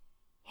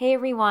Hey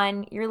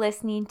everyone, you're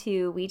listening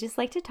to We Just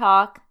Like to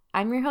Talk.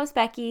 I'm your host,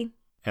 Becky.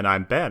 And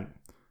I'm Ben.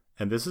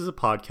 And this is a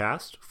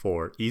podcast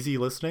for easy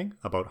listening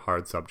about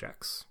hard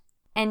subjects.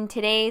 And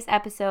today's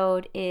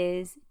episode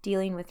is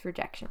dealing with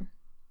rejection.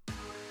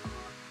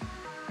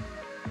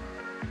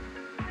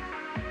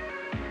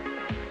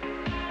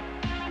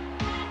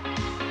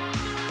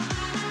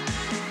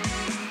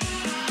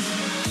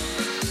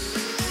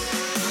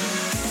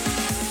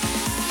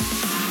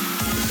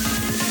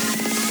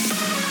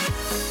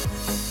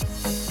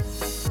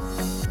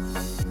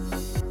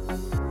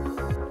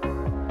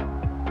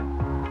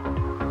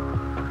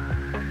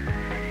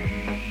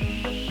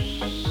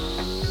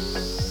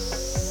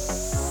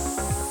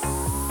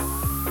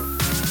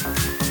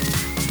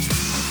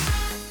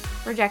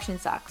 Rejection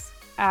sucks.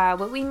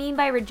 What we mean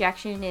by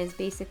rejection is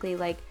basically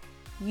like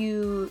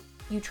you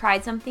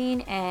tried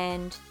something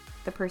and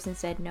the person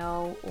said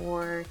no,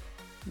 or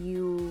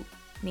you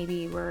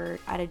maybe were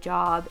at a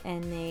job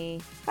and they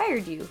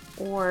fired you,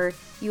 or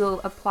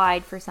you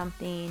applied for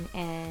something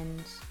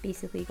and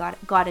basically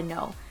got a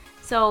no.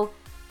 So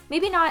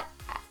maybe not,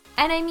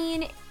 and I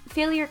mean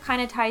failure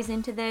kind of ties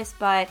into this,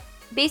 but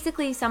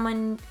basically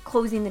someone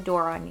closing the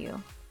door on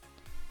you.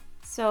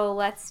 So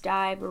let's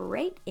dive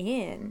right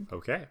in.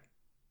 Okay.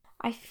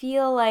 I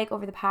feel like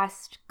over the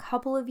past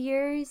couple of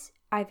years,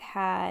 I've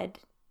had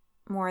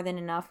more than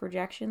enough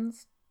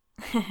rejections.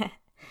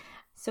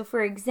 So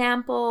for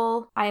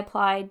example, I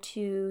applied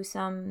to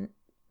some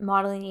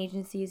modeling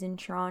agencies in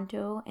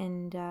Toronto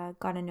and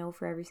got a no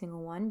for every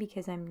single one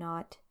because I'm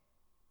not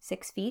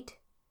 6 feet.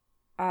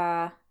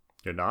 You're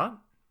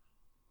not?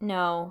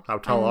 No. How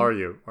tall are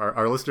you?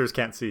 Our listeners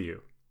can't see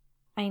you.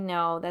 I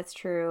know, that's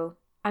true.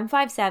 I'm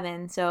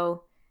 5'7",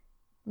 so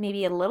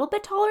maybe a little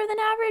bit taller than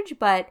average,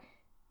 but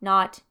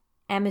not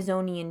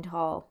Amazonian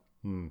tall.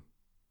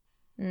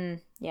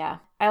 Yeah.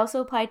 I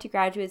also applied to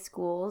graduate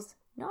schools,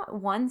 not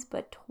once,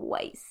 but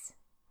twice,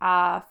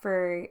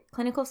 for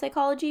clinical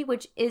psychology,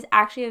 which is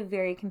actually a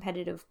very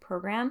competitive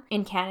program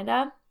in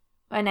Canada.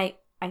 And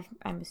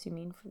I'm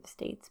assuming for the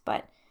States,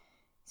 but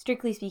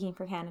strictly speaking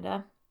for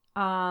Canada.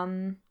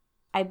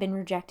 I've been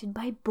rejected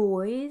by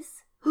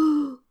boys.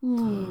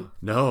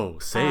 No,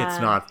 say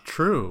it's not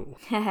true.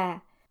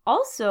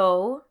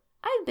 Also,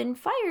 I've been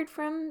fired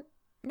from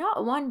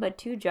not one, but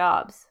 2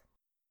 jobs.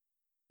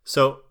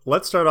 So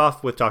let's start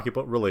off with talking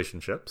about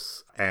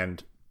relationships.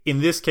 And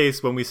in this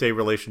case, when we say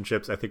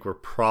relationships, I think we're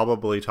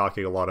probably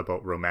talking a lot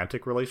about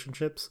romantic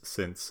relationships,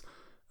 since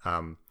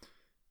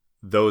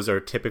those are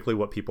typically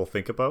what people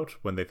think about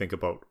when they think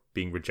about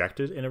being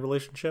rejected in a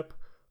relationship.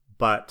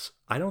 But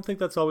I don't think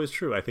that's always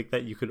true. I think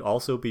that you could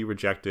also be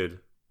rejected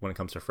when it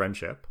comes to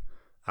friendship.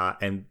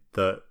 And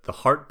the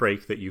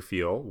heartbreak that you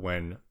feel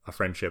when a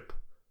friendship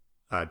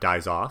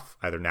dies off,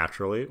 either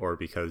naturally or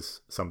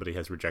because somebody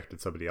has rejected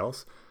somebody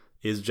else,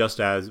 is just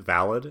as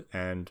valid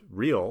and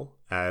real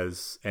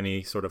as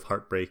any sort of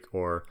heartbreak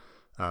or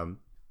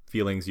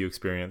feelings you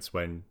experience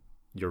when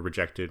you're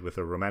rejected with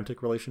a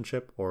romantic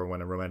relationship or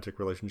when a romantic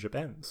relationship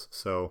ends.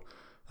 So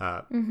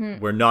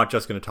we're not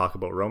just going to talk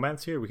about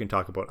romance here. We can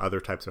talk about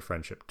other types of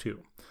friendship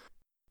too.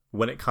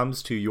 When it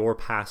comes to your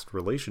past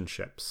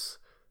relationships,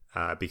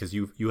 because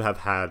you have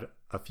had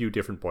a few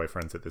different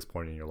boyfriends at this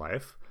point in your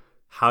life,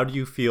 how do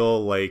you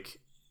feel like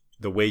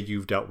the way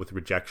you've dealt with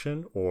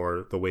rejection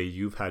or the way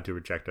you've had to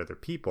reject other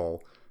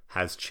people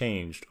has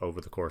changed over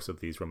the course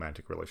of these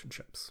romantic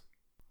relationships?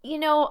 You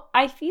know,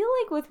 I feel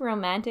like with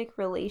romantic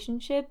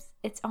relationships,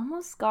 it's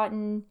almost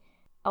gotten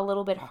a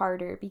little bit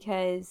harder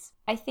because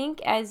I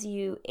think as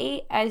you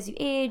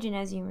age and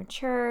as you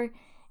mature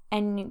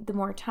and the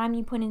more time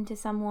you put into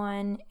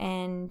someone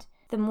and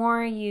the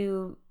more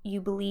you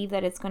believe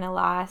that it's going to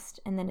last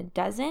and then it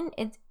doesn't,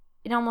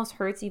 it almost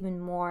hurts even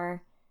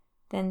more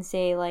than,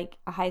 say, like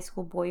a high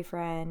school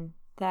boyfriend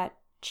that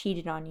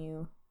cheated on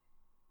you,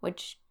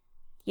 which,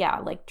 yeah,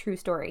 like true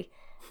story.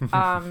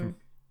 I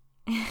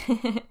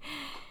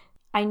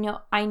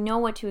know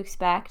what to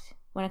expect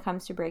when it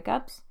comes to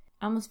breakups.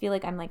 I almost feel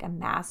like I'm like a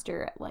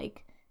master at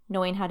like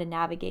knowing how to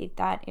navigate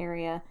that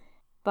area,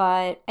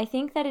 but I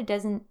think that it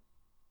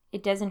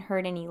doesn't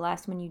hurt any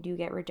less when you do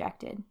get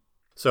rejected.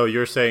 So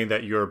you're saying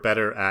that you're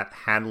better at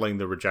handling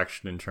the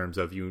rejection in terms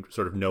of you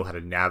sort of know how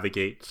to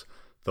navigate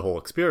the whole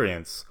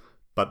experience,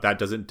 but that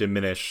doesn't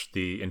diminish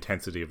the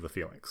intensity of the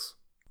feelings.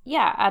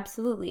 Yeah,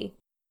 absolutely.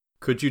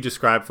 Could you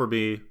describe for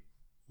me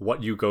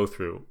what you go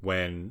through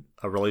when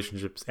a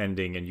relationship's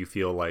ending and you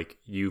feel like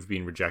you've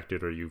been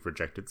rejected or you've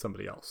rejected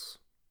somebody else?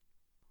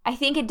 I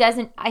think it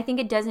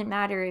doesn't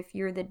matter if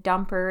you're the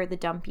dumper or the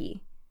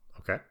dumpy.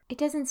 Okay. It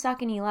doesn't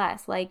suck any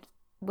less. Like,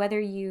 whether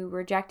you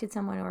rejected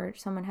someone or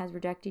someone has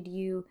rejected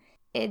you,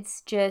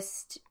 it's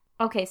just,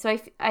 okay, so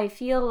I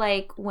feel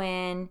like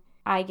when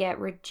I get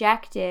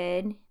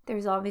rejected,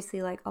 there's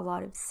obviously like a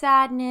lot of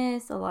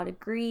sadness, a lot of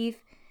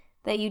grief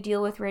that you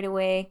deal with right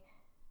away,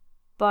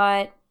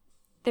 but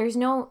there's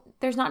not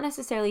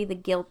necessarily the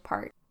guilt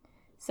part.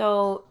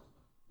 So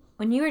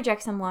when you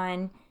reject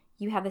someone,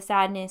 you have the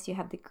sadness, you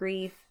have the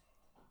grief,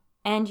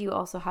 and you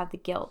also have the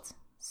guilt.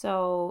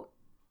 So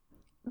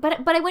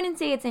But I wouldn't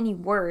say it's any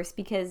worse,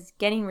 because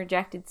getting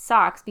rejected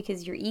sucks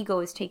because your ego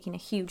is taking a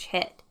huge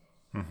hit.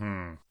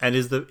 Mm-hmm. And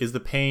is the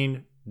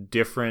pain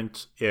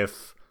different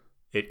if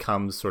it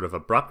comes sort of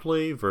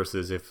abruptly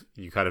versus if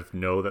you kind of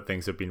know that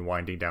things have been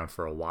winding down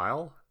for a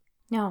while?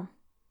 No,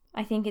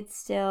 I think it's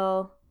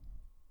still.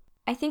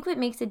 I think what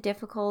makes it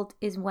difficult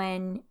is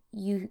when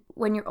you're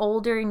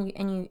older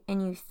and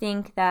you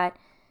think that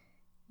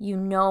you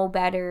know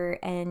better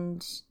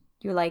and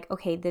you're like,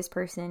 okay, this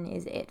person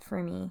is it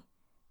for me.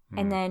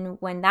 And then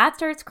when that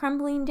starts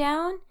crumbling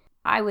down,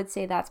 I would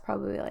say that's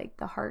probably like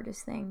the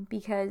hardest thing,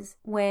 because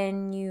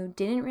when you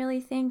didn't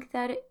really think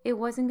that it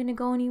wasn't going to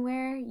go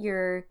anywhere,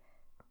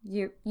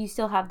 you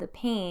still have the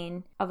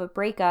pain of a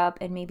breakup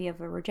and maybe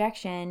of a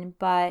rejection,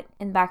 but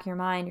in the back of your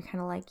mind, you're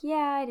kind of like,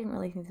 yeah, I didn't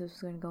really think this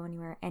was going to go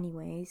anywhere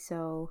anyway,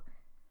 so.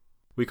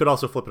 We could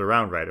also flip it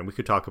around, right? And we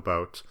could talk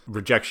about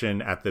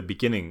rejection at the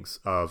beginnings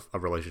of a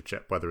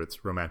relationship, whether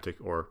it's romantic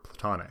or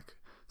platonic.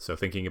 So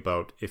thinking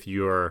about if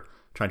you're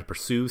trying to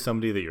pursue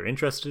somebody that you're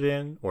interested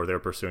in, or they're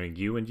pursuing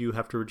you and you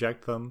have to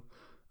reject them.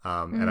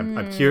 And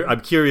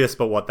I'm curious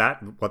about what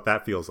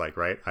that feels like,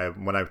 right?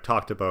 When I've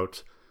talked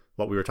about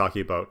what we were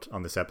talking about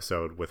on this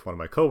episode with one of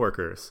my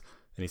coworkers,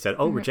 and he said,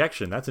 "Oh,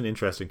 rejection, that's an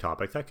interesting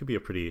topic. That could be a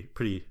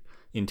pretty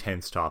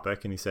intense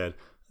topic." And he said,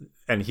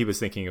 and he was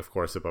thinking, of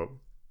course, about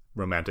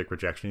romantic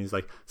rejection. He's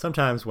like,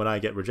 "Sometimes when I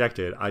get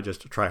rejected, I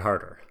just try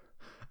harder."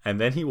 And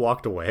then he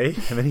walked away,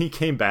 and then he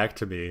came back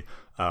to me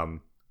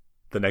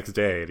the next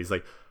day, and he's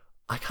like,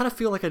 "I kind of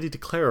feel like I need to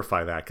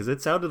clarify that because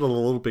it sounded a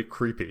little bit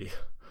creepy."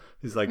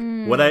 He's like,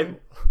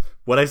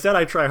 when I said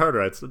I try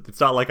harder, it's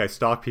not like I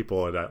stalk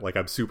people and like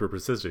I'm super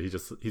persistent.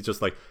 He's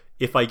just like,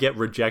 if I get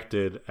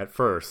rejected at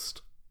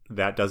first,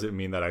 that doesn't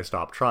mean that I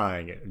stop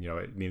trying.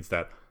 It means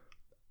that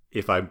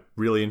if I'm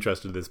really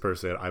interested in this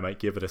person, I might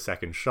give it a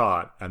second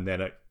shot, and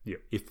then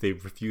if they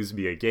refuse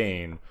me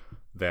again,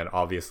 then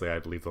obviously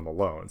I'd leave them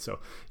alone. So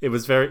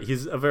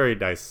he's a very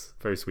nice,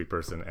 very sweet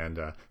person, and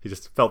he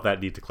just felt that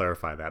need to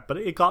clarify that. But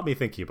it got me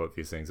thinking about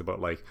these things, about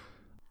like,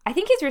 I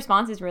think his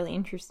response is really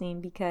interesting,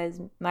 because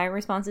my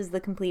response is the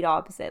complete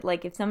opposite.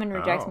 Like, if someone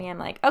rejects me, I'm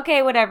like,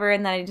 okay, whatever,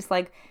 and then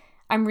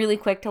I'm really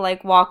quick to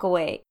like walk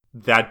away.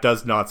 That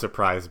does not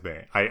surprise me.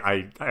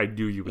 I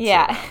knew you would say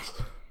that.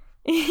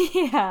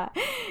 Yeah.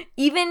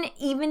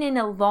 Even in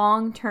a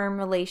long-term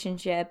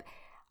relationship,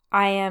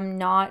 I'm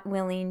not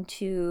willing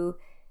to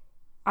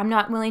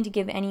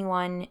give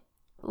anyone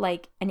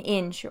like an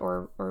inch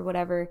or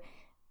whatever.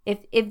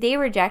 If they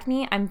reject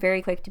me, I'm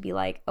very quick to be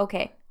like,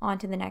 okay, on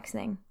to the next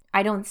thing.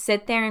 I don't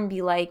sit there and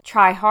be like,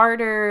 try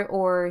harder,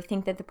 or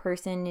think that the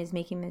person is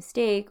making a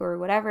mistake or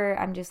whatever.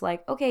 I'm just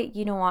like, okay,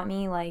 you don't want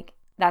me, like,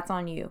 that's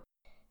on you.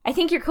 I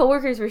think your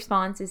coworker's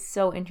response is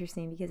so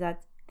interesting, because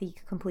that's the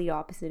complete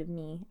opposite of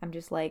me. I'm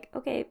just like,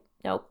 okay,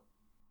 nope,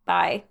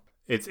 bye.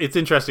 It's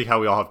interesting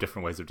how we all have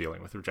different ways of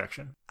dealing with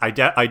rejection. I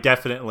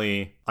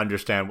definitely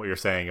understand what you're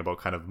saying about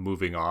kind of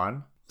moving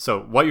on.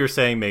 So what you're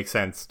saying makes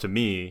sense to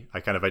me.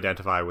 I kind of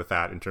identify with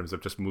that in terms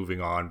of just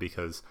moving on,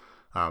 because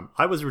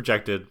I was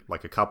rejected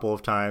like a couple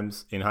of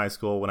times in high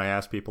school when I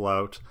asked people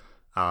out.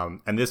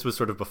 And this was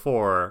sort of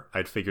before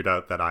I'd figured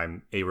out that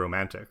I'm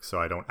aromantic, so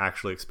I don't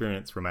actually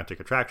experience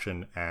romantic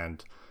attraction.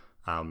 And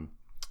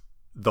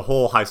the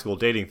whole high school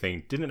dating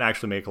thing didn't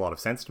actually make a lot of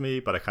sense to me,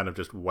 but I kind of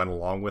just went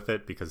along with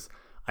it because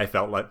I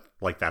felt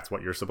like that's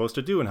what you're supposed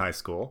to do in high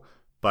school.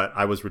 But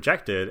I was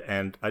rejected,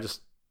 and I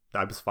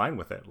was fine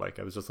with it. Like,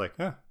 I was just like,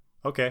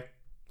 okay,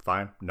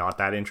 fine, not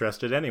that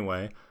interested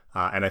anyway.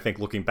 And I think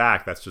looking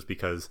back, that's just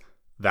because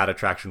that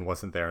attraction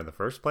wasn't there in the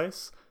first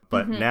place.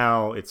 But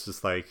now it's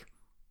just like,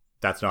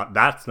 that's not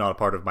a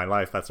part of my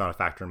life. That's not a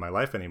factor in my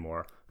life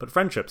anymore. But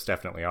friendships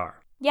definitely are.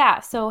 Yeah.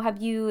 So have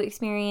you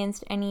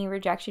experienced any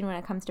rejection when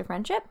it comes to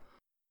friendship?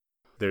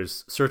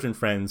 There's certain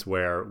friends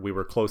where we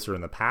were closer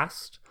in the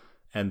past,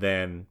 and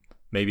then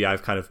maybe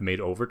I've kind of made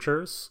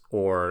overtures,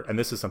 and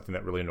this is something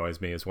that really annoys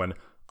me, is when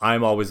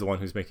I'm always the one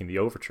who's making the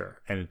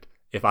overture. And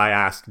if I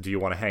ask, do you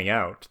want to hang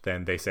out?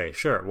 Then they say,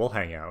 sure, we'll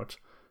hang out.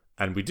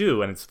 And we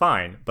do, and it's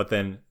fine. But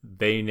then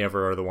they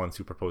never are the ones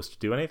who propose to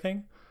do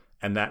anything.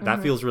 And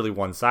that feels really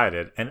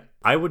one-sided. And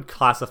I would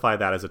classify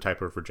that as a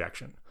type of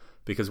rejection,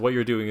 because what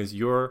you're doing is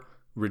you're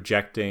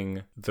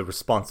rejecting the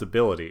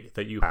responsibility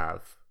that you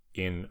have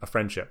in a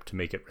friendship to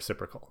make it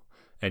reciprocal.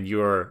 And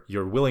you're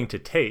willing to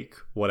take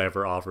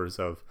whatever offers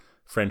of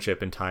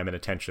friendship and time and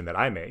attention that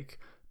I make,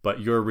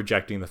 but you're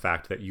rejecting the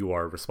fact that you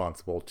are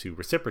responsible to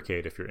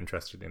reciprocate if you're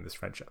interested in this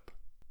friendship.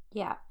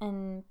 Yeah,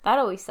 and that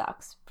always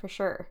sucks, for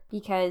sure,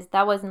 because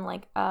that wasn't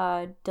like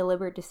a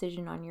deliberate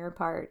decision on your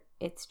part.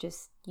 It's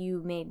just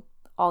you made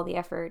all the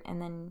effort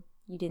and then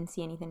you didn't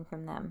see anything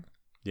from them.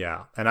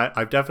 Yeah, and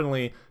I've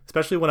definitely,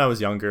 especially when I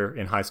was younger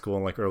in high school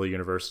and like early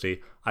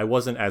university, I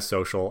wasn't as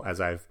social as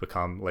I've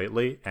become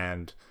lately.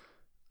 And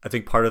I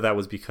think part of that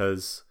was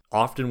because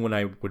often when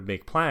I would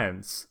make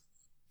plans,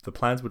 the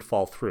plans would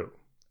fall through.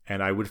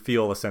 And I would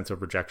feel a sense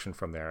of rejection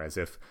from there, as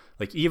if,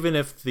 like, even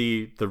if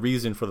the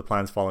reason for the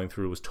plans falling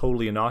through was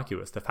totally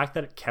innocuous, the fact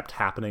that it kept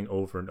happening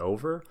over and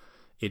over,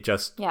 It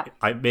just, Yeah.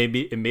 it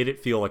made it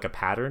feel like a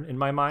pattern in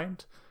my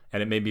mind.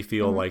 And it made me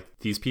feel like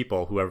these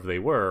people, whoever they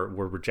were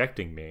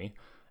rejecting me.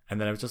 And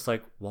then I was just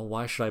like, well,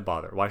 why should I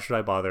bother? Why should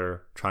I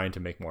bother trying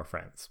to make more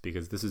friends?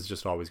 Because this is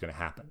just always going to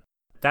happen.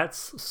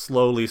 That's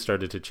slowly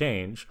started to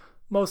change,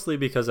 mostly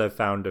because I've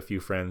found a few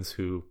friends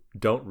who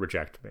don't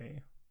reject me.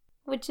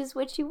 Which is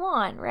what you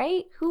want,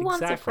 right? Who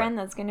wants a Exactly. friend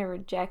that's going to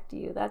reject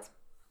you? That's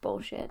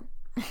bullshit.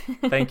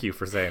 Thank you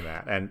for saying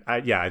that. And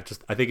I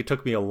think it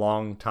took me a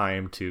long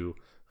time to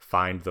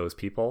find those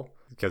people,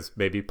 because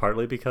maybe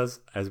partly because,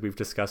 as we've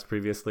discussed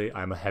previously,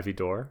 I'm a heavy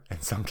door,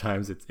 and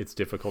sometimes it's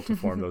difficult to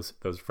form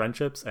those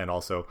friendships. And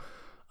also,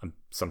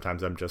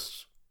 sometimes I'm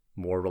just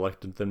more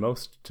reluctant than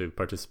most to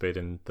participate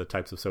in the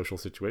types of social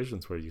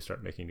situations where you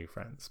start making new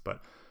friends.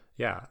 But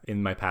yeah,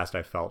 in my past,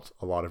 I felt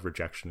a lot of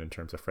rejection in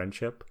terms of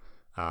friendship.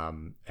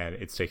 And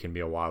it's taken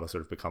me a while to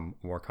sort of become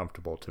more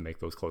comfortable to make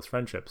those close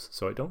friendships,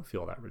 so I don't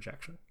feel that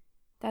rejection.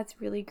 That's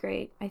really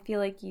great. I feel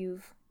like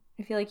you've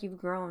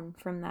grown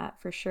from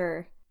that for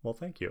sure. Well,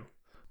 thank you.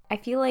 I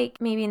feel like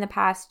maybe in the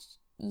past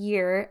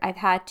year I've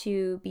had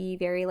to be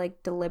very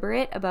like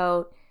deliberate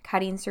about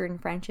cutting certain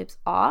friendships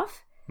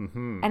off.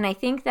 Mm-hmm. And I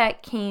think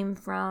that came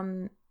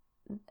from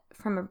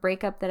a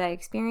breakup that I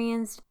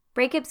experienced.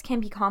 Breakups can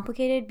be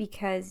complicated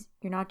because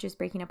you're not just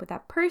breaking up with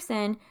that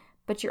person,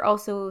 but you're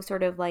also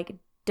sort of like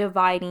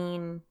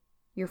dividing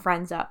your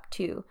friends up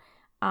too.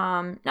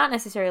 Not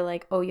necessarily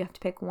like, oh, you have to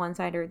pick one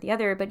side or the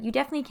other, but you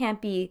definitely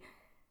can't be,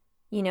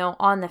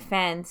 on the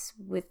fence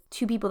with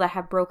two people that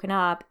have broken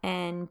up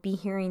and be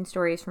hearing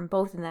stories from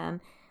both of them.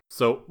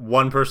 So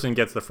one person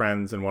gets the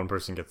friends and one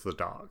person gets the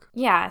dog.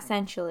 Yeah,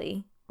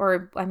 essentially.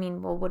 Or, I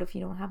mean, well, what if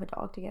you don't have a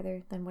dog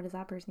together? Then what does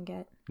that person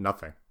get?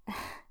 Nothing.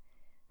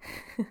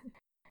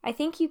 I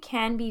think you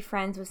can be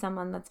friends with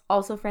someone that's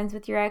also friends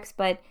with your ex,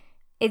 but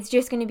it's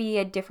just going to be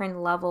a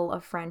different level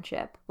of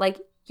friendship. Like,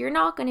 you're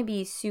not going to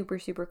be super,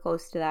 super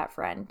close to that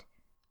friend.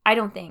 I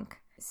don't think.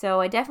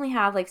 So I definitely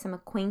have like some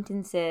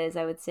acquaintances,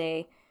 I would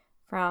say,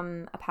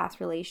 from a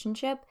past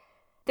relationship.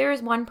 There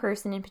is one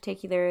person in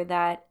particular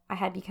that I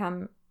had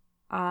become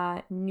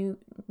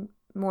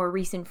more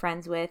recent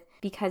friends with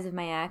because of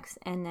my ex.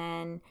 And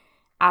then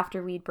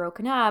after we'd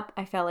broken up,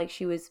 I felt like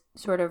she was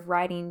sort of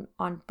riding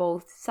on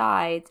both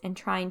sides and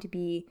trying to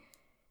be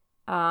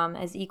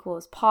as equal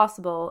as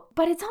possible.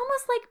 But it's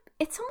almost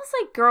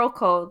like girl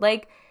code.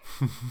 Like,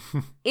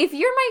 if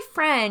you're my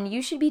friend,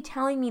 you should be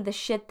telling me the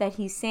shit that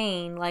he's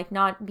saying, like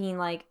not being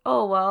like,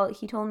 oh, well,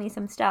 he told me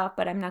some stuff,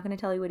 but I'm not going to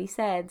tell you what he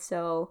said.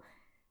 So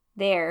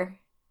there,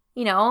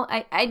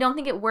 I don't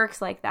think it works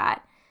like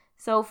that.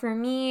 So for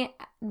me,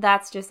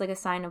 that's just like a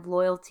sign of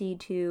loyalty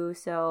too.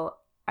 So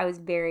I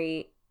wouldn't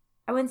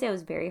say I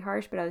was very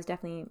harsh, but I was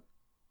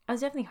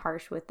definitely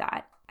harsh with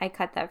that. I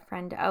cut that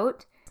friend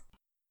out.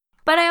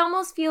 But I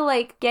almost feel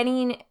like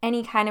getting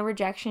any kind of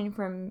rejection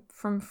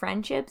from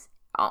friendships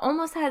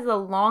almost has a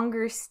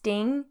longer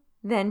sting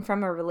than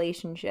from a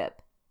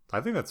relationship.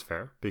 I think that's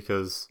fair,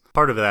 because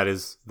part of that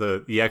is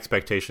the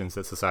expectations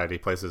that society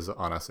places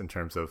on us in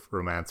terms of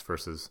romance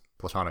versus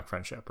platonic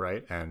friendship,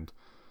 right? And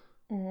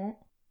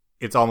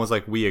it's almost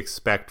like we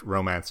expect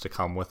romance to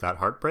come with that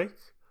heartbreak,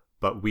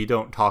 but we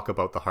don't talk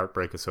about the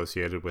heartbreak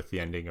associated with the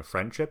ending of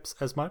friendships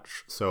as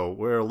much, so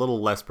we're a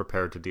little less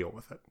prepared to deal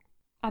with it.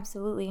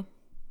 Absolutely.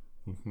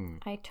 Mm-hmm.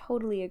 I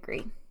totally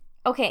agree.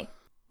 Okay.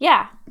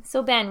 Yeah.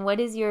 So Ben, what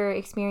is your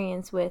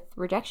experience with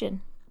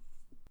rejection?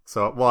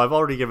 So, well, I've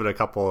already given a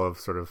couple of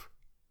sort of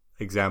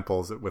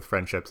examples with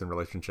friendships and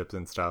relationships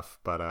and stuff,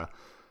 but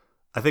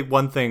I think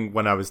one thing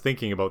when I was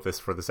thinking about this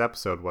for this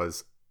episode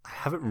was I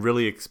haven't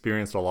really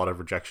experienced a lot of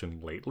rejection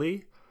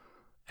lately,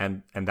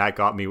 and that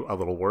got me a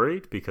little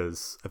worried,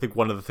 because I think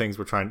one of the things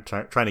we're trying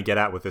to get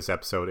at with this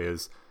episode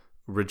is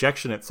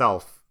rejection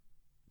itself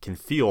can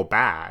feel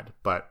bad,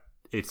 but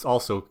it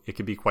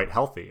can be quite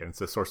healthy, and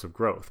it's a source of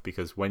growth,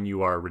 because when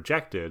you are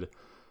rejected,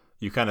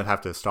 you kind of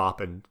have to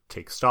stop and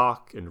take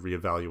stock and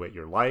reevaluate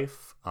your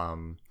life.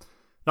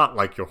 Not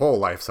like your whole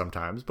life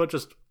sometimes, but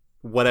just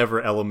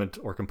whatever element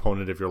or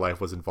component of your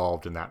life was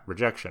involved in that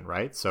rejection,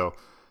 right? So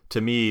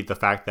to me, the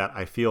fact that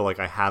I feel like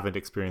I haven't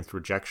experienced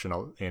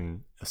rejection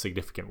in a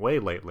significant way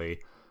lately,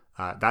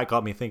 that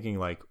got me thinking,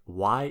 like,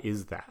 why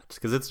is that?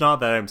 Because it's not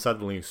that I'm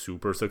suddenly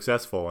super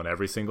successful and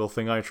every single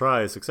thing I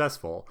try is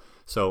successful.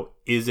 So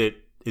is it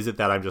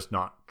that I'm just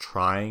not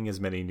trying as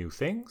many new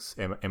things?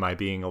 Am I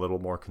being a little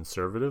more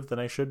conservative than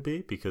I should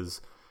be?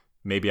 Because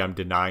maybe I'm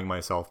denying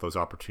myself those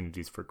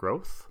opportunities for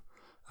growth.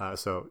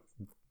 So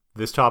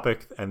this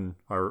topic and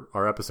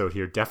our episode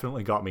here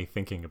definitely got me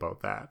thinking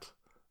about that.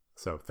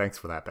 So thanks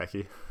for that,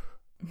 Becky.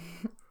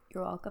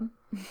 You're welcome.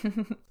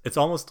 It's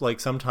almost like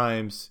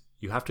sometimes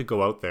you have to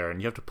go out there and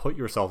you have to put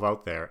yourself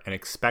out there and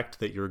expect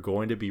that you're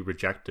going to be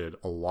rejected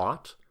a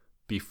lot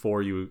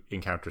before you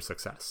encounter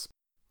success.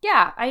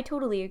 Yeah, I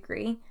totally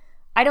agree.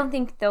 I don't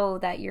think, though,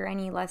 that you're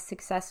any less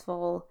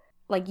successful.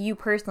 Like, you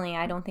personally,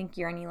 I don't think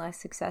you're any less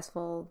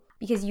successful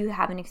because you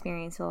haven't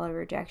experienced a lot of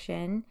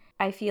rejection.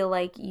 I feel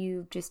like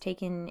you've just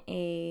taken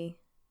a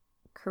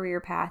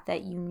career path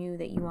that you knew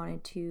that you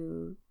wanted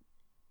to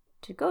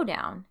go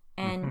down.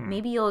 And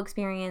maybe you'll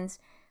experience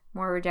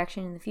more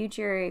rejection in the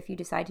future if you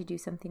decide to do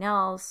something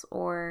else,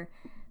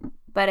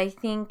 but I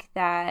think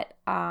that,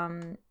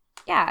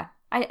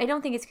 I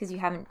don't think it's because you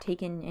haven't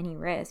taken any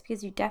risk,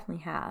 because you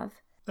definitely have.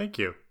 Thank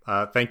you.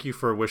 Thank you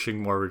for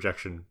wishing more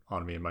rejection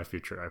on me in my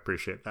future. I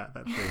appreciate that.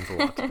 That means a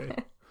lot to me.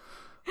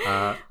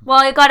 Well,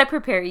 I got to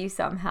prepare you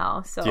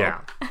somehow. So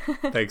yeah,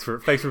 thanks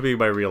for being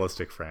my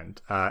realistic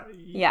friend.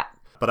 Yeah.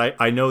 But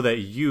I know that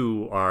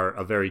you are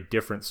a very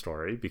different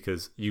story,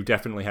 because you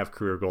definitely have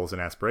career goals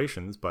and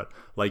aspirations. But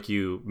like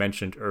you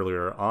mentioned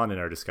earlier on in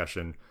our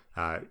discussion,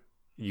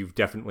 you've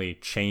definitely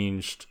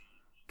changed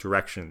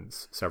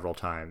directions several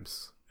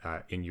times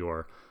in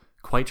your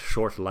quite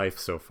short life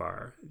so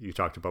far. You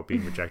talked about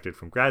being rejected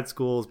from grad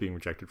schools, being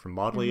rejected from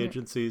modeling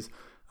agencies.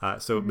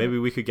 So maybe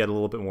we could get a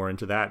little bit more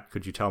into that.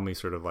 Could you tell me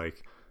sort of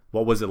like,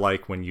 what was it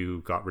like when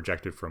you got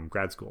rejected from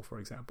grad school, for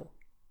example?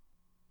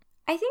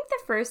 I think the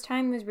first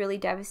time was really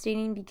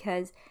devastating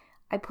because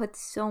I put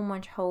so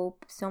much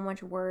hope, so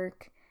much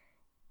work,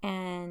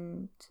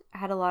 and I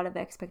had a lot of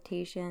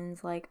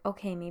expectations, like,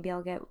 okay, maybe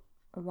I'll get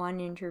one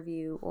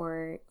interview,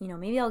 or,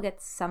 maybe I'll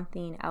get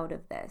something out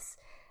of this.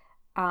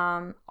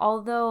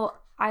 Although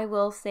I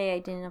will say I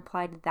didn't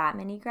apply to that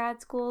many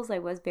grad schools. I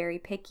was very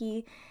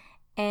picky,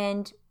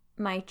 and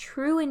my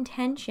true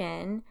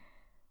intention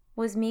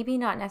was maybe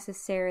not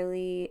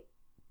necessarily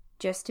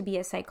just to be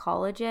a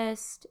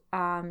psychologist,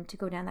 to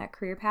go down that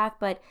career path,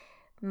 but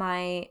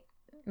my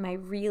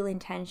real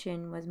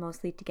intention was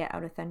mostly to get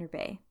out of Thunder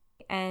Bay.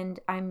 And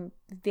I'm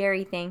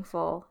very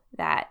thankful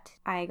that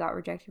I got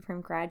rejected from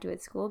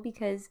graduate school,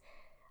 because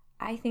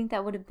I think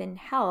that would have been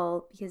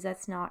hell, because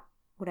that's not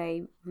what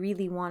I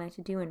really wanted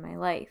to do in my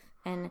life.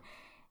 And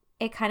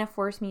it kind of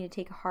forced me to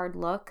take a hard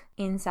look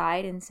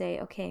inside and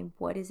say, okay,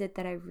 what is it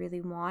that I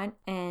really want?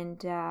 And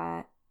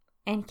can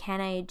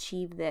I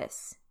achieve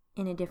this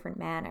in a different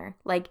manner?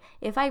 Like,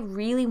 if I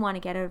really want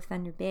to get out of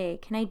Thunder Bay,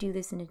 can I do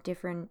this in a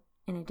different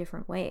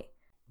way?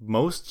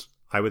 Most,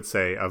 I would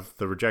say, of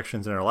the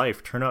rejections in our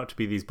life turn out to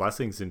be these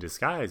blessings in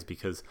disguise,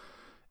 because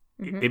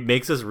it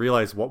makes us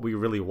realize what we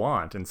really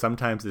want. And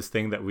sometimes this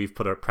thing that we've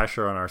put a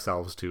pressure on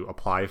ourselves to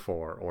apply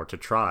for or to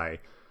try,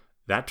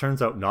 that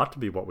turns out not to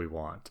be what we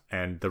want.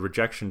 And the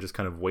rejection just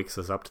kind of wakes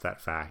us up to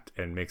that fact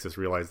and makes us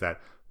realize that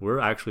we're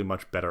actually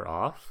much better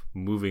off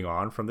moving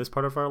on from this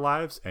part of our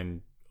lives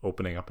and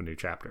opening up a new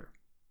chapter.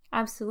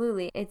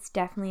 Absolutely. It's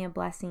definitely a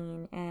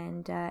blessing,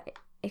 and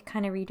it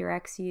kind of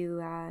redirects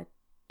you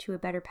to a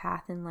better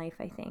path in life,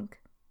 I think.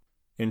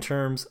 In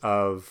terms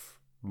of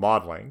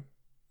modeling,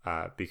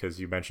 because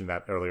you mentioned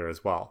that earlier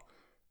as well,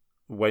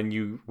 when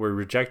you were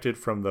rejected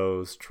from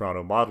those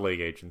Toronto modeling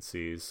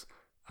agencies,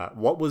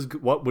 what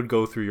would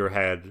go through your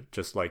head,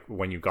 just like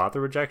when you got the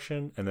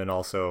rejection, and then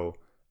also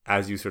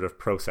as you sort of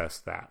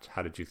processed that?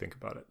 How did you think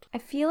about it? I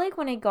feel like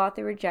when I got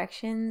the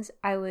rejections,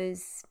 I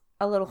was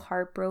a little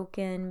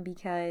heartbroken,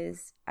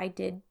 because I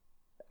did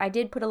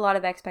put a lot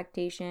of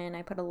expectation.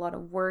 I put a lot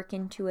of work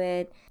into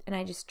it, and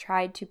I just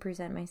tried to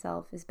present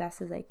myself as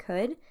best as I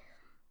could.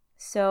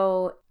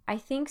 So I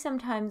think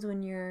sometimes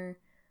when you're,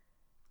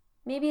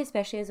 maybe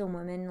especially as a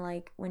woman,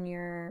 like when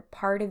you're,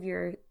 part of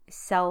your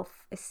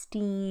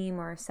self-esteem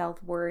or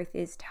self-worth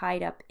is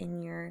tied up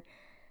in your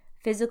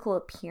physical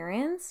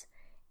appearance,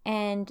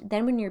 and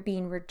then when you're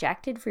being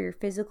rejected for your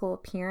physical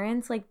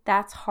appearance, like,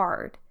 that's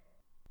hard.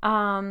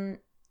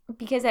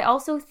 Because I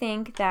also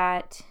think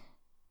that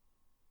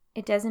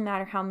it doesn't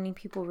matter how many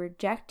people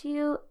reject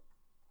you,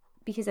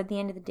 because at the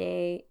end of the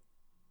day,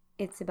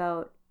 it's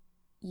about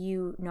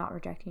you not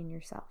rejecting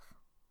yourself.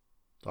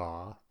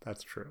 Aw,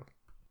 that's true.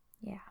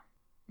 Yeah.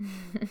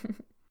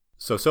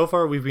 So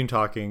far we've been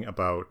talking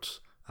about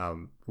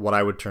what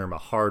I would term a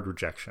hard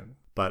rejection,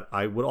 but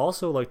I would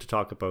also like to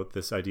talk about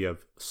this idea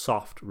of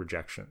soft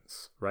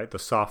rejections, right? The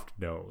soft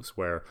no's,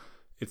 where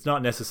it's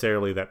not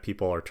necessarily that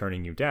people are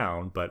turning you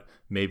down, but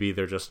maybe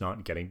they're just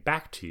not getting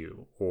back to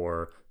you,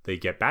 or they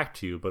get back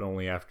to you, but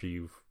only after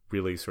you've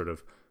really sort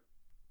of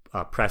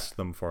pressed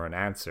them for an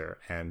answer.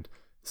 And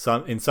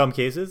in some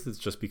cases, it's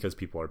just because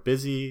people are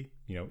busy,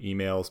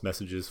 emails,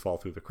 messages fall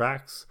through the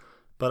cracks.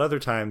 But other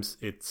times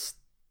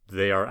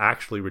they are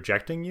actually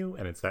rejecting you,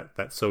 and it's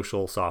that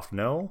social soft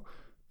no,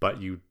 but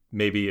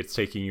maybe it's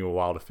taking you a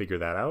while to figure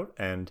that out.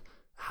 And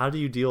how do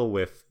you deal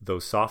with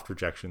those soft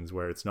rejections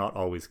where it's not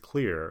always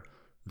clear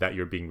that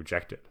you're being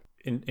rejected?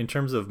 In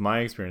terms of my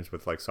experience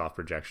with like soft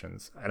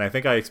rejections, and I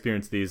think I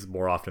experience these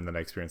more often than I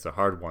experience the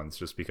hard ones,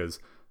 just because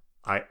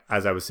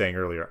as I was saying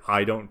earlier,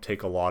 I don't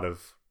take a lot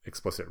of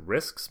explicit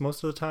risks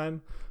most of the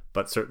time,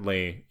 but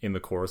certainly in the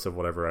course of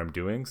whatever I'm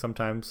doing,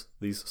 sometimes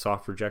these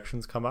soft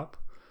rejections come up.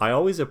 I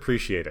always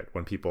appreciate it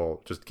when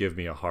people just give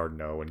me a hard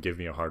no and give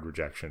me a hard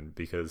rejection,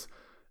 because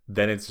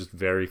then it's just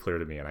very clear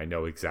to me and I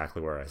know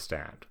exactly where I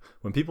stand.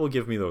 When people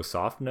give me those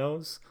soft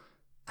no's,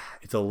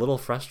 it's a little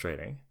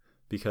frustrating,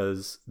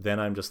 because then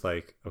I'm just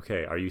like,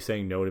 okay, are you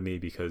saying no to me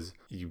because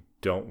you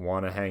don't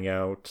want to hang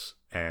out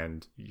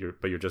and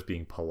you're just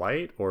being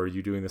polite, or are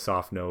you doing the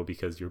soft no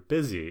because you're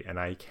busy? And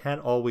I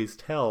can't always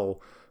tell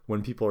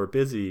when people are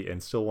busy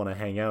and still want to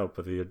hang out,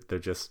 but they're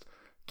just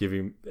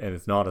and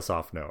it's not a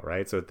soft no,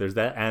 right? So there's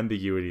that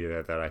ambiguity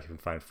that I can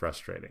find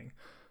frustrating.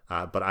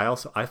 But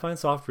I find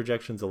soft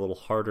rejections a little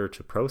harder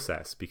to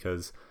process,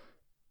 because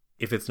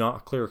if it's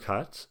not clear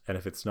cut, and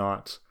if it's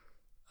not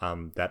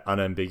that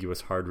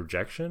unambiguous hard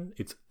rejection,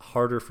 it's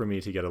harder for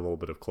me to get a little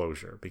bit of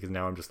closure, because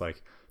now I'm just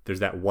like, there's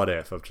that what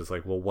if of just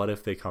like, well, what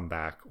if they come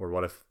back, or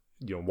what if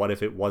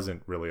it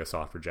wasn't really a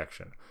soft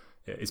rejection,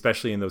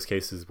 especially in those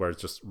cases where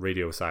it's just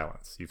radio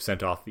silence. You've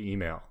sent off the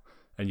email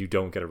and you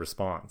don't get a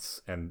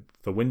response, and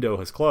the window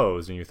has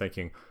closed, and you're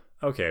thinking,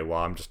 okay, well,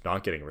 I'm just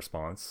not getting a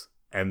response.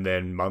 And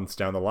then months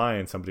down the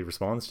line, somebody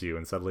responds to you,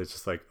 and suddenly it's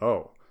just like,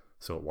 oh,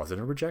 so it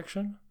wasn't a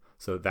rejection?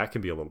 So that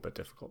can be a little bit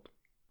difficult.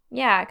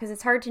 Yeah, because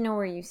it's hard to know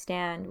where you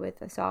stand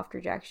with a soft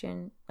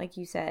rejection, like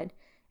you said,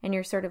 and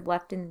you're sort of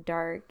left in the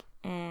dark,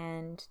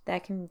 and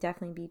that can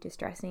definitely be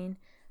distressing.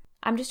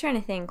 I'm just trying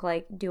to think,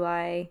 like, do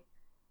I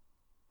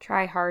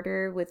try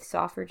harder with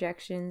soft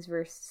rejections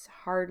versus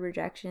hard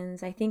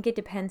rejections? I think it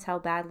depends how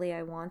badly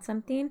I want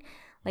something.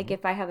 Like,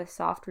 if I have a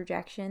soft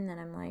rejection, then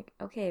I'm like,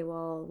 okay,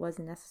 well, it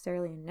wasn't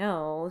necessarily a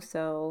no,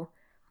 so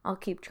I'll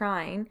keep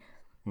trying.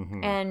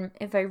 Mm-hmm. And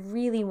if I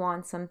really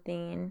want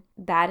something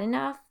bad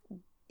enough,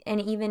 and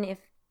even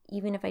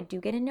if I do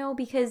get a no,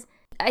 because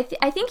I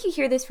think you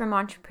hear this from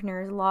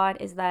entrepreneurs a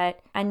lot, is that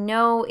a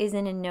no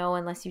isn't a no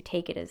unless you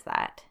take it as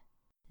that.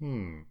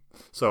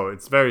 So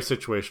it's very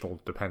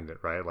situational dependent,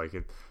 right? Like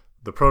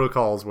the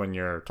protocols when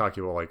you're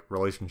talking about like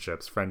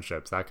relationships,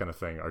 friendships, that kind of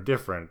thing are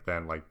different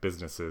than like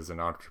businesses and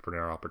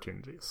entrepreneur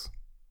opportunities.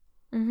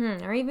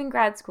 Mm-hmm. Or even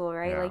grad school,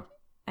 right? Yeah. Like,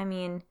 I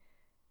mean,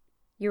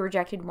 you're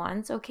rejected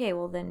once. Okay,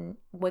 well then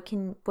what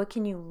can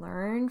you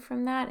learn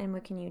from that, and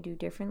what can you do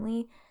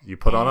differently? You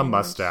put on a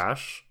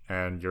mustache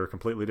and you're a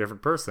completely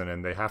different person,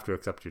 and they have to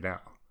accept you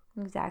now.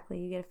 Exactly.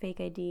 You get a fake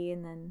ID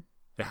and then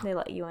they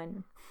let you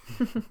in.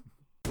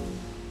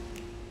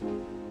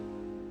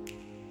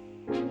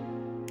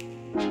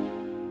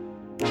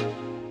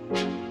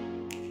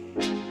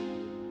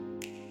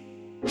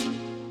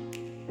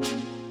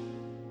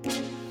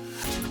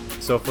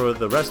 So for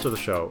the rest of the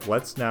show,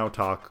 let's now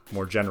talk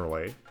more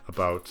generally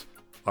about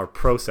our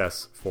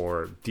process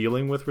for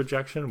dealing with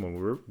rejection when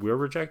we're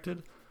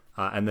rejected,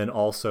 and then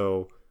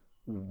also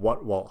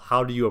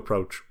how do you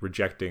approach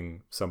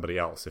rejecting somebody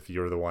else if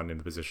you're the one in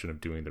the position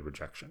of doing the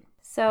rejection?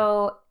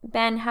 So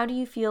Ben, how do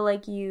you feel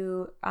like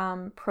you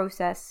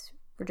process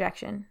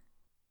rejection?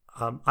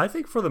 I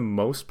think for the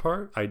most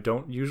part, I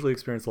don't usually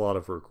experience a lot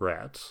of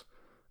regret.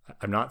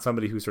 I'm not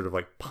somebody who sort of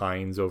like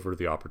pines over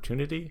the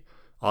opportunity.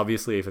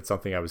 Obviously, if it's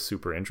something I was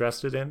super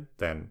interested in,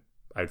 then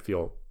I'd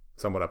feel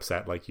somewhat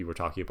upset, like you were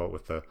talking about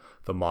with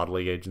the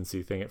modeling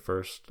agency thing at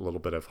first, a little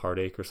bit of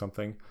heartache or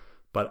something.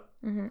 But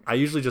I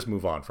usually just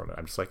move on from it.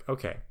 I'm just like,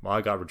 okay, well,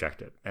 I got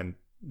rejected. And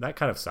that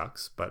kind of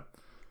sucks, but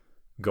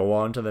go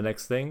on to the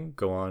next thing,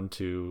 go on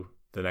to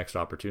the next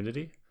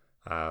opportunity.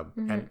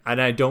 And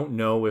I don't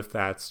know if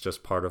that's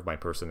just part of my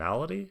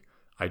personality.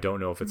 I don't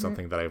know if it's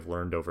something that I've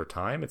learned over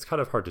time. It's kind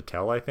of hard to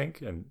tell, I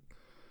think. And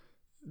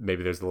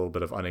maybe there's a little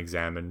bit of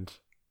unexamined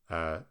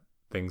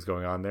things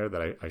going on there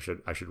that I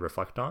should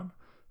reflect on.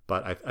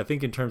 But I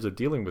think in terms of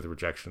dealing with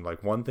rejection,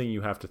 like one thing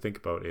you have to think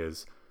about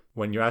is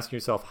when you're asking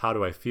yourself, how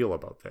do I feel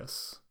about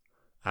this?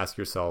 Ask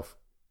yourself,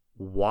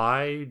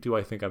 why do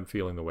I think I'm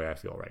feeling the way I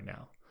feel right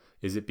now?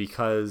 Is it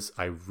because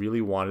I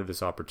really wanted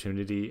this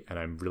opportunity and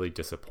I'm really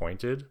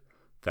disappointed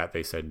that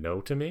they said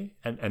no to me?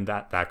 And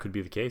that could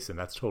be the case, and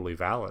that's totally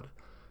valid.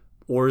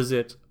 Or is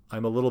it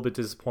I'm a little bit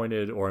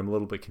disappointed or I'm a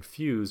little bit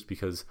confused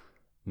because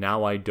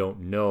now I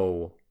don't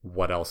know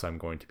what else I'm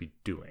going to be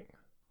doing?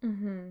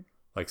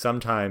 Like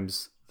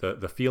sometimes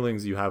the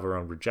feelings you have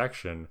around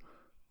rejection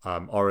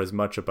are as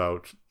much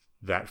about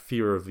that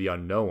fear of the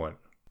unknown.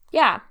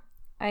 Yeah,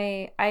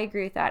 I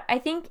agree with that. I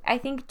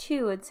think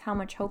too, it's how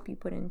much hope you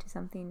put into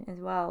something as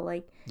well.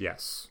 Like,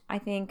 yes, I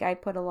think I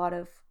put a lot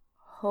of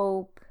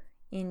hope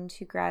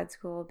into grad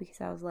school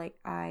because I was like,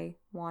 I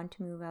want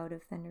to move out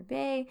of Thunder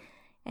Bay,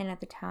 and at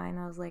the time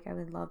I was like, I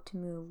would love to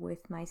move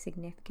with my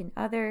significant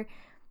other,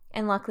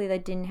 and luckily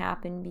that didn't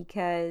happen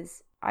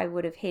because I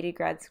would have hated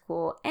grad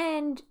school,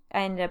 and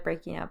I ended up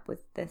breaking up with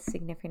the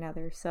significant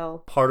other.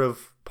 So part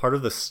of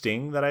the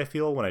sting that I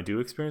feel when I do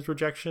experience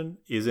rejection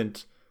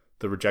isn't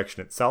the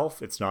rejection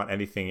itself. It's not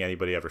anything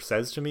anybody ever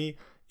says to me.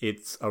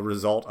 It's a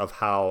result of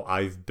how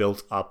I've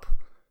built up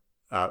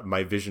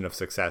my vision of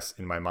success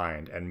in my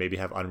mind and maybe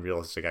have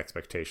unrealistic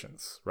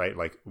expectations, right?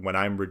 Like when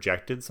I'm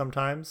rejected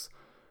sometimes,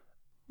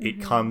 it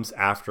comes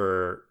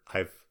after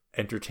I've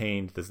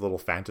entertained this little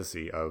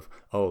fantasy of,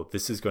 oh,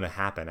 this is going to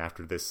happen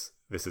after this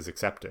is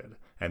accepted,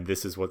 and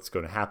this is what's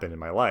going to happen in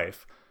my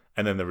life.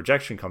 And then the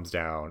rejection comes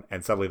down,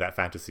 and suddenly that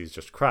fantasy is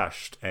just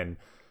crushed. And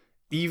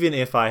even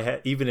if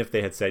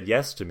they had said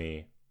yes to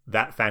me,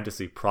 that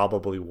fantasy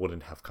probably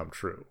wouldn't have come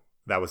true.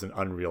 That was an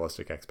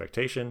unrealistic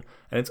expectation.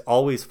 And it's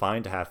always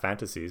fine to have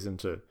fantasies and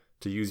to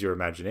use your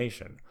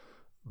imagination.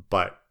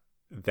 But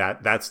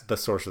that's the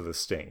source of the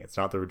sting. It's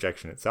not the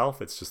rejection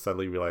itself. It's just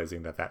suddenly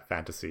realizing that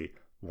fantasy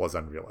was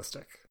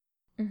unrealistic.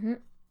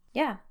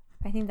 Yeah,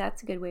 I think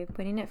that's a good way of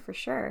putting it for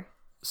sure.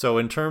 So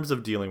in terms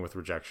of dealing with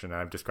rejection,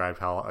 I've described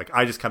how like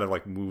I just kind of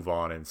like move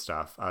on and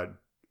stuff.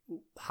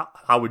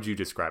 How would you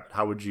describe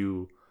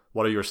it?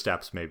 What are your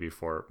steps maybe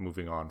for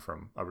moving on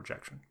from a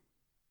rejection?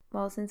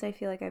 Well, since I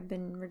feel like I've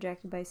been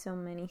rejected by so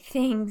many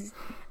things,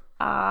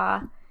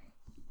 I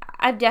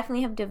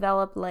definitely have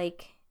developed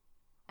like,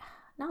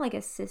 not like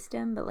a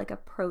system, but like a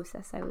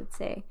process, I would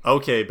say.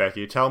 Okay,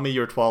 Becky, tell me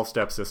your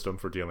 12-step system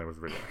for dealing with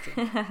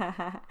rejection.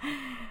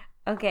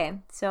 Okay,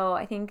 so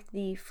I think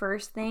the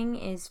first thing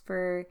is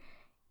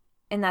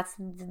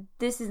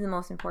this is the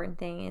most important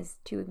thing, is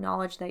to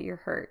acknowledge that you're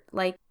hurt.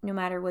 Like, no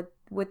matter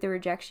what the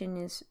rejection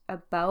is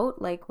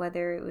about, like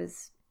whether it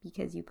was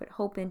because you put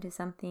hope into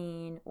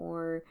something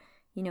or,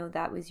 you know,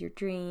 that was your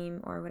dream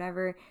or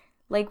whatever,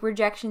 like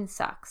rejection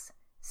sucks.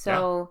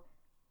 So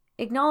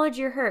acknowledge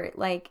you're hurt.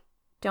 Like,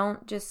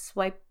 don't just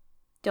like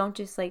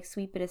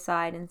sweep it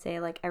aside and say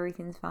like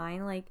everything's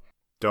fine. Like,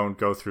 don't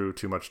go through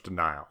too much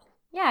denial.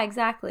 Yeah,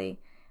 exactly.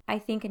 I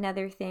think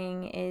another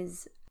thing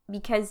is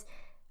because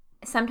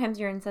sometimes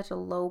you're in such a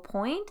low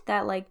point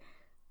that like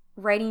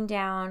writing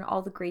down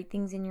all the great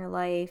things in your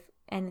life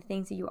and the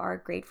things that you are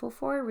grateful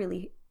for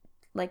really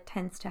like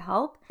tends to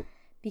help,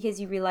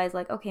 because you realize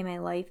like, okay, my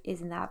life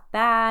isn't that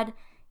bad.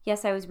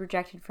 Yes, I was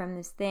rejected from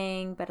this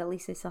thing, but at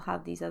least I still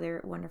have these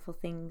other wonderful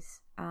things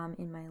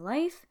in my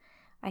life.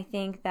 I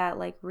think that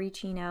like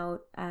reaching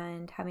out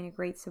and having a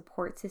great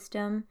support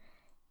system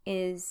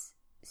is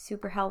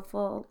super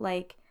helpful.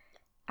 Like,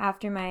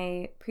 after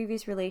my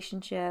previous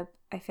relationship,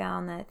 I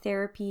found that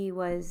therapy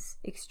was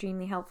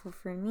extremely helpful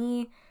for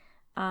me.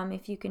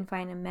 If you can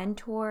find a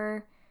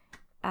mentor,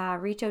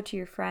 reach out to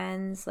your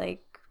friends,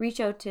 like reach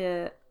out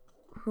to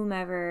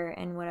whomever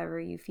and whatever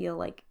you feel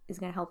like is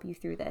going to help you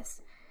through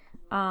this.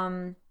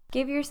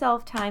 Give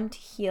yourself time to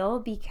heal,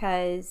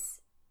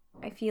 because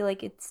I feel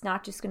like it's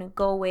not just going to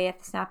go away at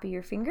the snap of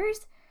your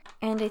fingers.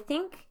 And I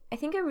think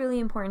a really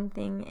important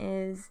thing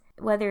is,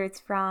 whether it's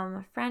from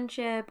a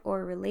friendship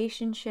or a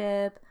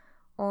relationship,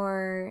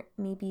 or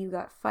maybe you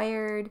got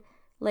fired,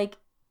 like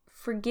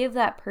forgive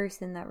that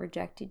person that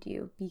rejected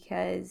you,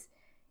 because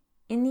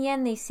in the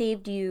end they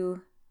saved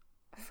you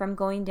from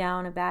going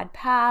down a bad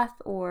path,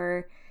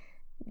 or,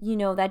 you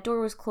know, that door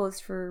was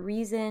closed for a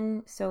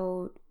reason.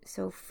 So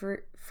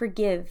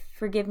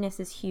forgiveness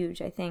is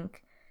huge, I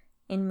think,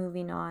 in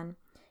moving on.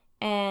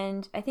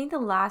 And I think the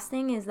last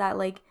thing is that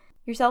like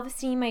your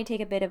self-esteem might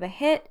take a bit of a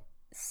hit.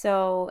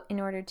 So in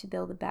order to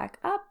build it back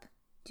up,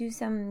 do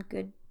some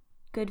good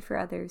for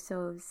others.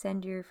 So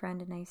send your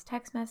friend a nice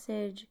text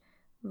message,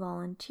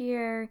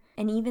 volunteer,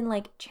 and even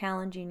like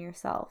challenging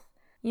yourself.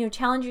 You know,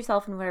 challenge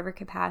yourself in whatever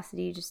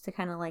capacity, just to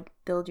kind of like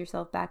build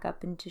yourself back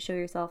up and to show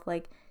yourself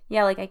like,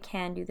 yeah, like I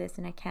can do this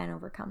and I can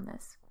overcome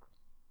this.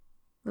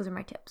 Those are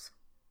my tips.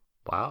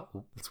 Wow.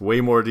 It's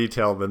way more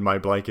detailed than my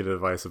blanket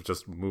advice of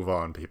just move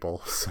on,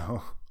 people.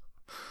 So,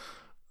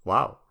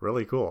 wow,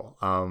 really cool.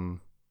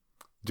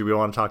 Do we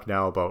want to talk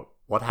now about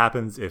what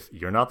happens if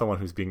you're not the one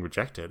who's being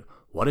rejected?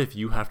 What if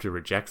you have to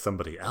reject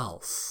somebody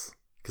else?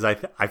 Because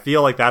I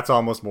feel like that's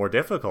almost more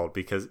difficult,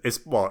 because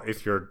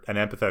if you're an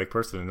empathetic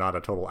person and not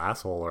a total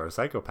asshole or a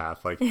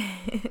psychopath, like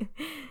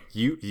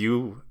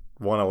you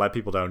want to let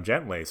people down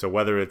gently. So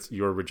whether it's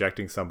you're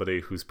rejecting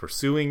somebody who's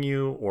pursuing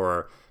you,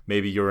 or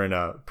maybe you're in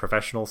a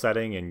professional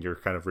setting and you're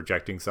kind of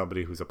rejecting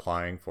somebody who's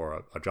applying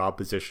for a job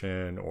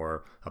position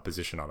or a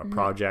position on a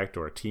project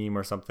or a team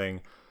or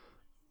something.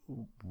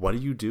 What do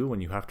you do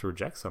when you have to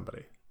reject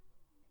somebody?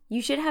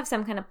 You should have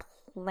some kind of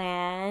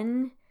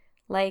plan,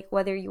 like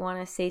whether you want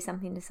to say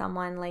something to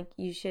someone, like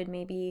you should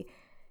maybe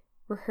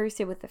rehearse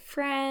it with a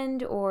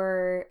friend,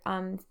 or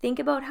think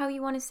about how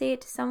you want to say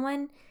it to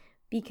someone,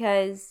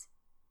 because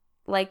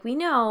like we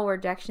know,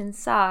 rejection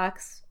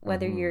sucks,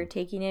 whether you're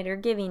taking it or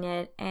giving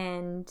it.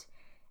 And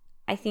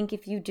I think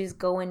if you just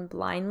go in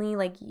blindly,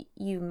 like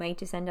you might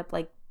just end up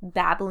like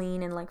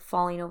babbling and like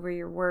falling over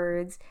your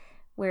words.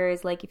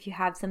 Whereas like if you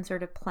have some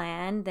sort of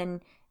plan,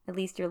 then at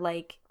least you're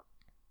like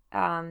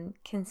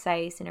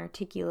concise and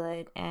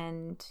articulate,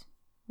 and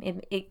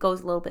it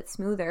goes a little bit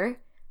smoother.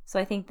 So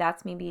I think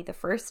that's maybe the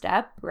first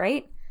step,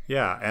 right?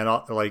 Yeah.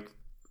 And like,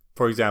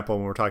 for example,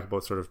 when we're talking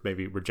about sort of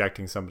maybe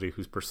rejecting somebody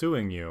who's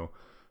pursuing you,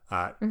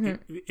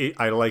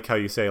 I like how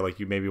you say like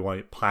you maybe want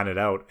to plan it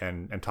out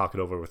and talk it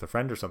over with a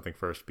friend or something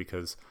first,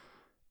 because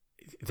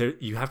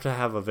you have to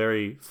have a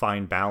very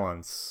fine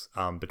balance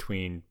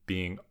between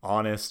being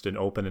honest and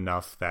open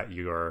enough that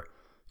you're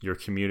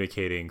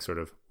communicating sort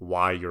of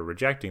why you're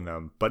rejecting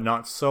them, but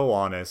not so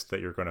honest that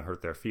you're going to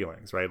hurt their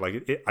feelings, right?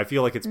 Like I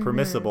feel like it's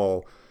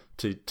permissible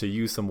to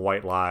use some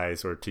white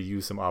lies or to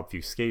use some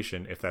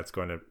obfuscation if that's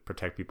going to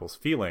protect people's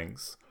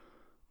feelings,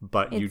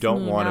 but you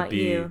don't want to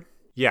be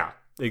yeah,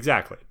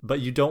 exactly. But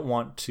you don't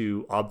want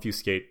to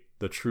obfuscate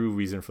the true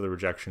reason for the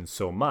rejection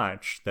so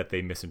much that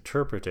they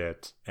misinterpret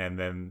it, and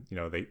then, you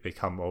know, they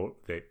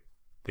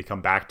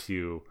come back to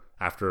you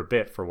after a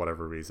bit for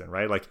whatever reason,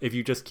 right? Like if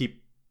you just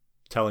keep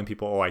telling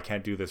people, oh, I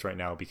can't do this right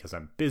now because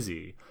I'm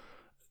busy,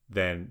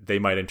 then they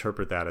might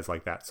interpret that as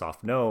like that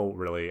soft no,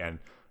 really, and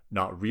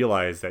not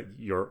realize that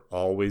you're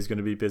always going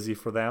to be busy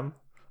for them.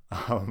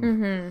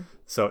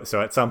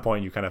 So at some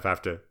point you kind of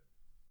have to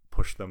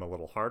push them a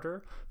little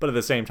harder, but at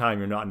the same time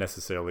you're not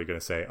necessarily going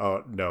to say,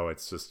 oh no,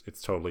 it's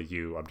totally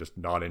you, I'm just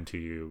not into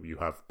you, you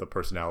have the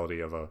personality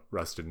of a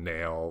rusted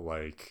nail.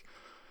 Like,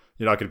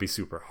 you're not going to be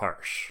super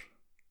harsh.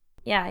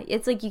 Yeah,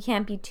 it's like you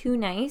can't be too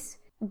nice,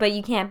 but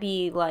you can't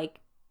be like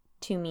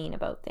too mean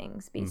about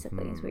things,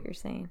 basically, is what you're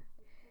saying.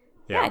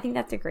 Yeah, I think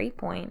that's a great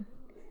point.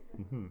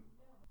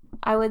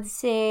 I would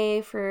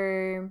say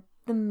for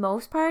the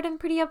most part I'm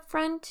pretty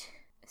upfront.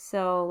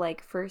 So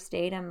like first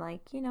date, I'm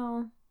like,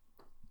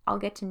 I'll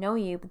get to know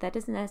you, but that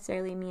doesn't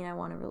necessarily mean I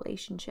want a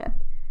relationship.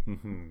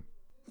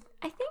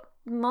 I think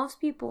most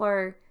people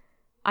are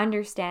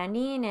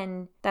understanding,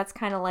 and that's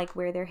kind of like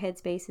where their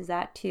headspace is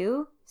at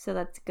too. So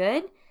that's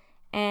good.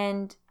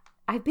 And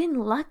I've been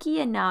lucky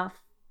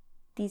enough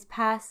these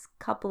past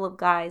couple of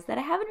guys that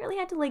I haven't really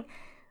had to like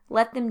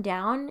let them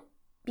down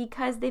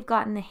because they've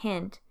gotten the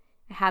hint.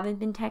 I haven't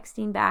been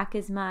texting back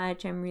as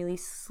much. I'm really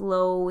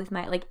slow with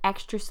my, like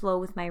extra slow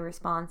with my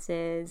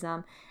responses.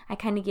 I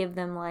kind of give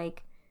them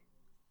like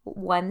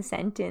one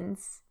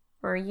sentence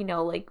or,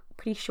 like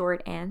pretty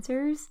short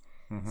answers.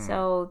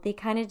 So they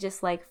kind of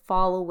just like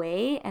fall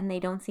away and they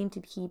don't seem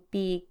to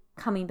be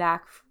coming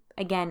back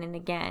again and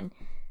again,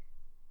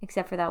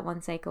 except for that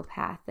one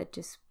psychopath that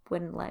just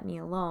wouldn't let me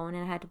alone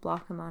and I had to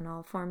block him on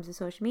all forms of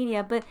social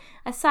media. But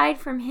aside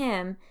from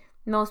him,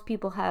 most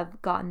people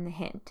have gotten the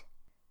hint.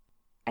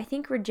 I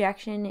think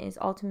rejection is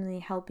ultimately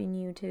helping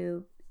you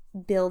to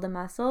build a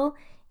muscle,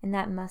 and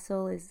that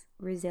muscle is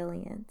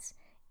resilience.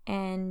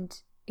 And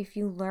if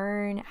you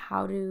learn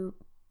how to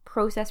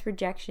process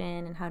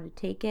rejection and how to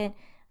take it,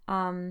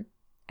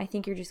 I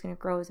think you're just going to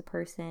grow as a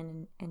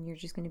person and you're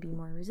just going to be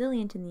more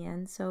resilient in the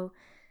end. So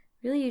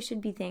really you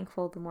should be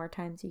thankful the more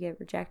times you get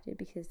rejected,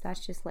 because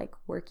that's just like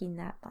working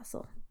that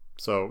muscle.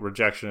 So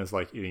rejection is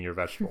like eating your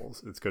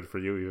vegetables. It's good for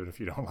you even if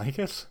you don't like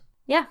it?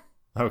 Yeah.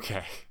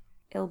 Okay.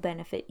 It'll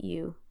benefit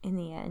you in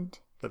the end.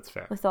 That's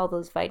fair. With all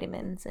those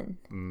vitamins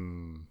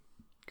and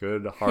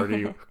good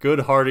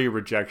hearty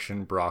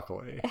rejection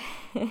broccoli.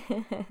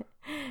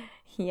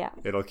 Yeah.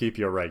 It'll keep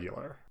you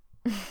regular.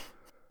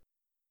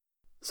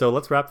 So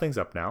let's wrap things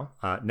up now.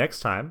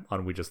 Next time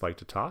on We Just Like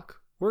to Talk,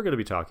 we're going to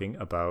be talking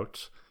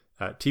about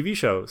TV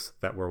shows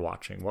that we're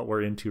watching, what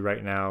we're into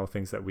right now,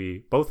 things that we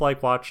both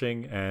like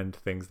watching, and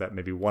things that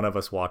maybe one of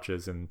us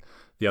watches and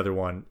the other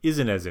one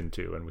isn't as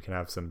into, and we can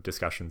have some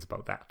discussions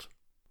about that.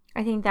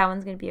 I think that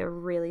one's going to be a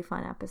really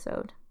fun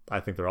episode. I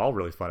think they're all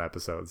really fun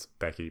episodes,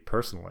 Becky,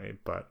 personally,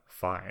 but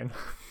fine.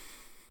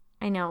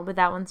 I know, but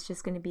that one's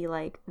just going to be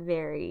like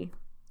very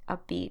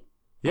upbeat.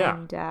 Yeah.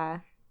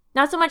 And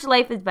not so much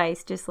life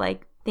advice, just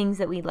like things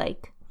that we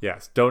like.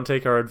 Yes, don't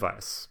take our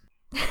advice.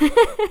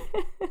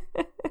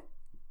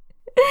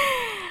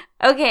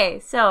 Okay,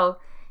 so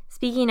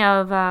speaking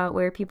of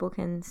where people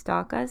can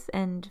stalk us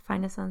and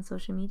find us on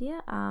social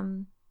media,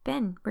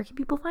 Ben, where can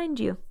people find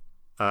you?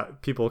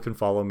 People can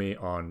follow me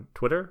on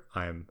Twitter.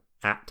 I'm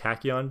at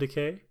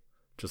TachyonDecay.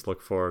 Just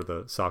look for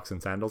the socks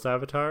and sandals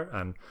avatar,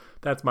 and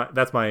that's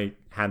my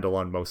handle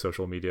on most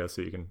social media.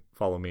 So you can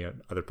follow me at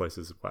other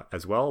places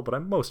as well. But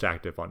I'm most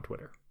active on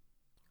Twitter.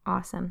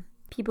 Awesome.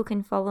 People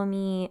can follow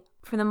me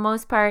for the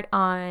most part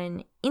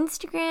on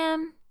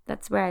Instagram.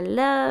 That's where I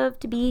love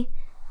to be.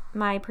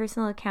 My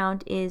personal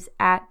account is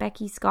at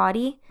Becky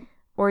Scotty,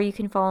 or you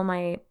can follow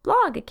my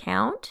blog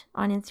account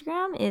on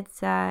Instagram.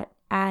 It's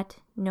at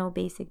No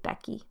Basic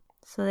Becky.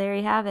 So there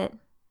you have it.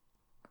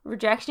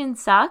 Rejection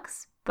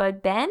sucks,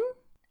 but Ben,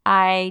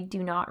 I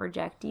do not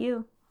reject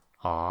you.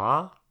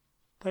 Aw,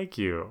 thank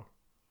you.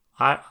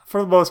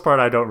 For the most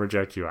part, I don't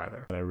reject you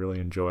either. And I really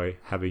enjoy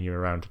having you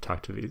around to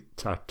talk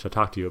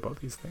to you about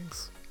these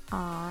things.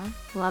 Aw,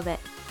 love it.